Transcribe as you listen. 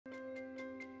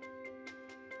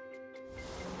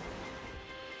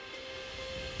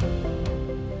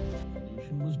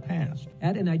broadcast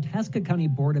at an Itasca County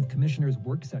Board of Commissioners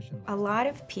work session. A lot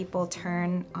of people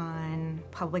turn on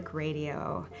public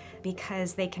radio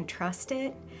because they can trust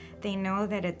it. They know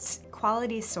that it's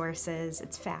quality sources,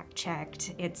 it's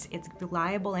fact-checked, it's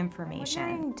reliable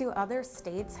information. Do other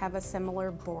states have a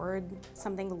similar board,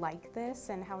 something like this,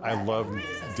 and how? I love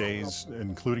days,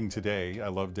 including today, I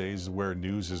love days where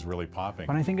news is really popping.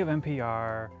 When I think of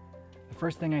MPR, the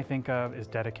first thing I think of is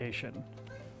dedication.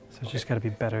 So it's just got to be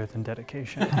better than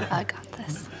dedication. I got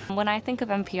this. When I think of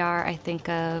MPR, I think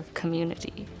of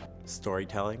community.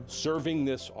 Storytelling. Serving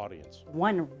this audience.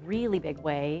 One really big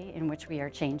way in which we are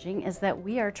changing is that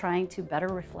we are trying to better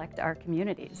reflect our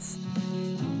communities.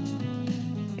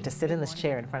 To sit in this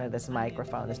chair in front of this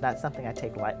microphone is not something I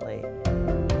take lightly.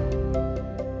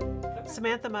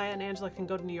 Samantha, Maya, and Angela can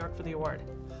go to New York for the award.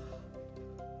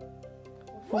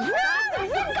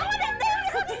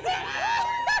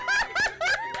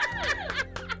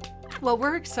 Well,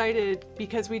 we're excited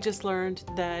because we just learned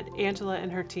that Angela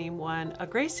and her team won a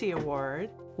Gracie Award.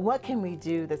 What can we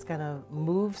do that's going to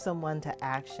move someone to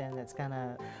action, that's going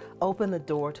to open the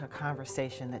door to a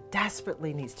conversation that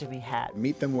desperately needs to be had?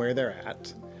 Meet them where they're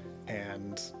at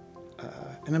and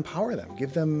empower them.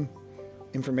 Give them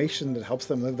information that helps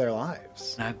them live their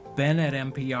lives. I've been at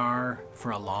MPR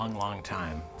for a long, long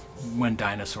time, when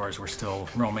dinosaurs were still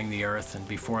roaming the earth and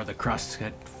before the crust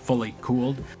had fully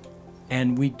cooled.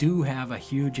 And we do have a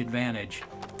huge advantage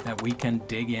that we can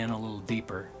dig in a little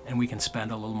deeper and we can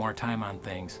spend a little more time on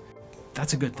things.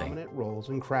 That's a good thing. Prominent roles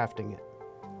in crafting it.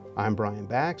 I'm Brian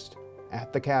Baxt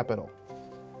at the Capitol.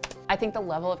 I think the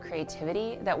level of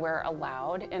creativity that we're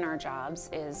allowed in our jobs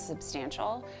is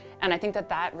substantial, and I think that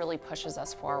that really pushes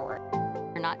us forward.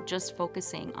 You're not just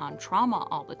focusing on trauma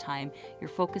all the time, you're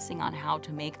focusing on how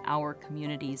to make our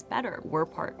communities better. We're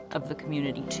part of the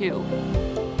community too.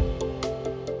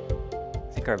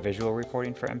 I think our visual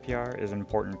reporting for MPR is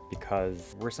important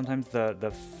because we're sometimes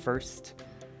the first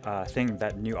thing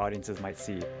that new audiences might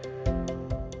see.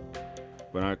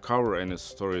 When I cover any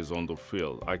stories on the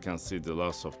field, I can see the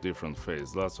lots of different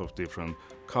faces, lots of different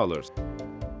colors.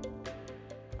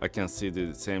 I can see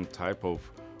the same type of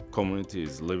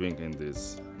communities living in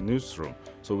this newsroom,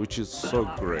 so which is so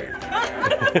great.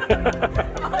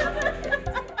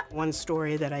 One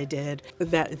story that I did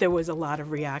that there was a lot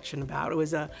of reaction about. It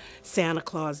was a Santa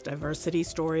Claus diversity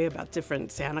story about different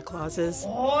Santa Clauses.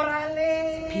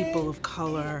 Orale. People of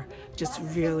color just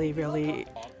really, really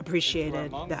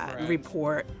appreciated that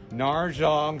report.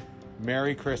 Narjong,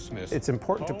 Merry Christmas. It's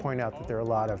important to point out that there are a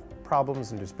lot of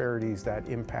problems and disparities that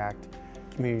impact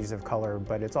communities of color,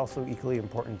 but it's also equally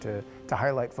important to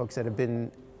highlight folks that have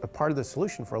been a part of the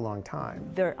solution for a long time.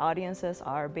 Their audiences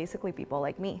are basically people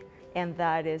like me. And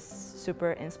that is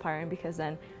super inspiring because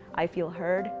then I feel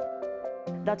heard.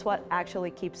 That's what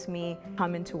actually keeps me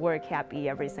coming to work happy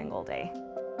every single day.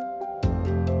 2,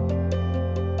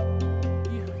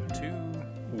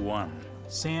 1.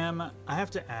 Sam, I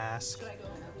have to ask,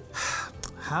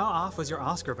 how off was your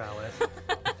Oscar ballot?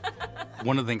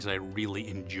 One of the things I really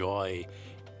enjoy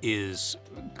is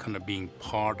kind of being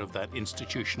part of that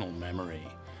institutional memory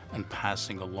and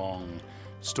passing along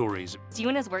stories.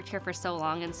 Ewan has worked here for so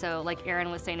long, and so like Aaron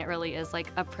was saying, it really is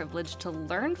like a privilege to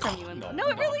learn from you. No,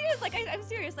 it really is. Like I'm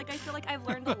serious. Like I feel like I've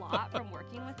learned a lot from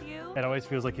working with you. It always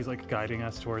feels like he's like guiding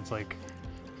us towards like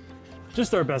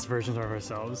just our best versions of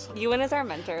ourselves. Ewan is our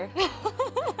mentor.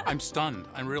 I'm stunned.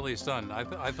 I'm really stunned.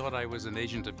 I thought I was an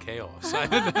agent of chaos.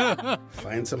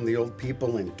 Find some of the old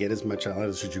people and get as much out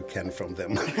as you can from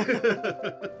them.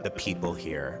 The people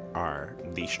here are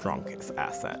the strongest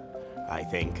asset. I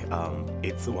think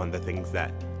it's one of the things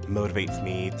that motivates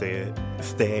me to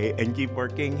stay and keep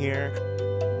working here.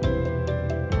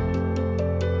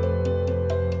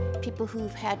 People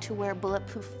who've had to wear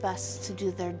bulletproof vests to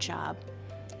do their job,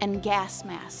 and gas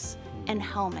masks, and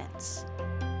helmets.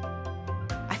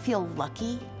 I feel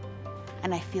lucky,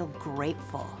 and I feel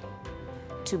grateful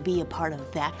to be a part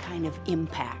of that kind of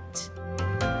impact.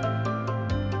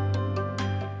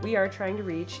 We are trying to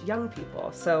reach young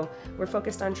people, so we're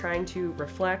focused on trying to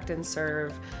reflect and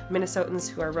serve Minnesotans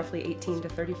who are roughly 18 to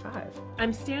 35.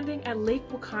 I'm standing at Lake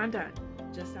Wakanda.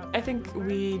 I think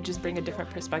we just bring a different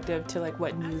perspective to like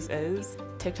what news is.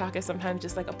 TikTok is sometimes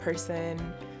just like a person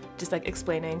just like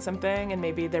explaining something, and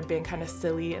maybe they're being kind of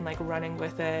silly and like running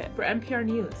with it. For MPR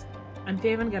News, I'm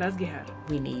Devan Garazgihar.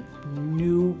 We need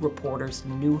new reporters,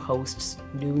 new hosts,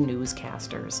 new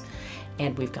newscasters,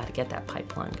 and we've got to get that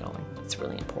pipeline going. It's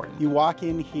really important. You walk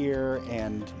in here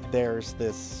and there's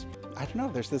this, I don't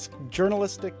know, there's this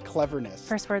journalistic cleverness.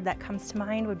 First word that comes to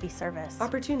mind would be service.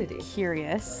 Opportunity.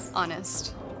 Curious.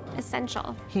 Honest.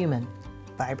 Essential. Human.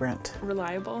 Vibrant.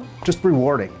 Reliable. Just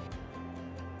rewarding.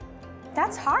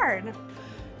 That's hard.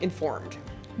 Informed.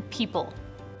 People.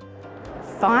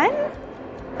 Fun?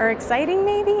 Or exciting,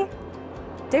 maybe?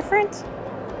 Different?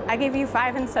 I gave you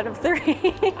 5 instead of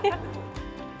 3.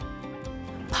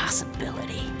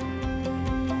 Possibility.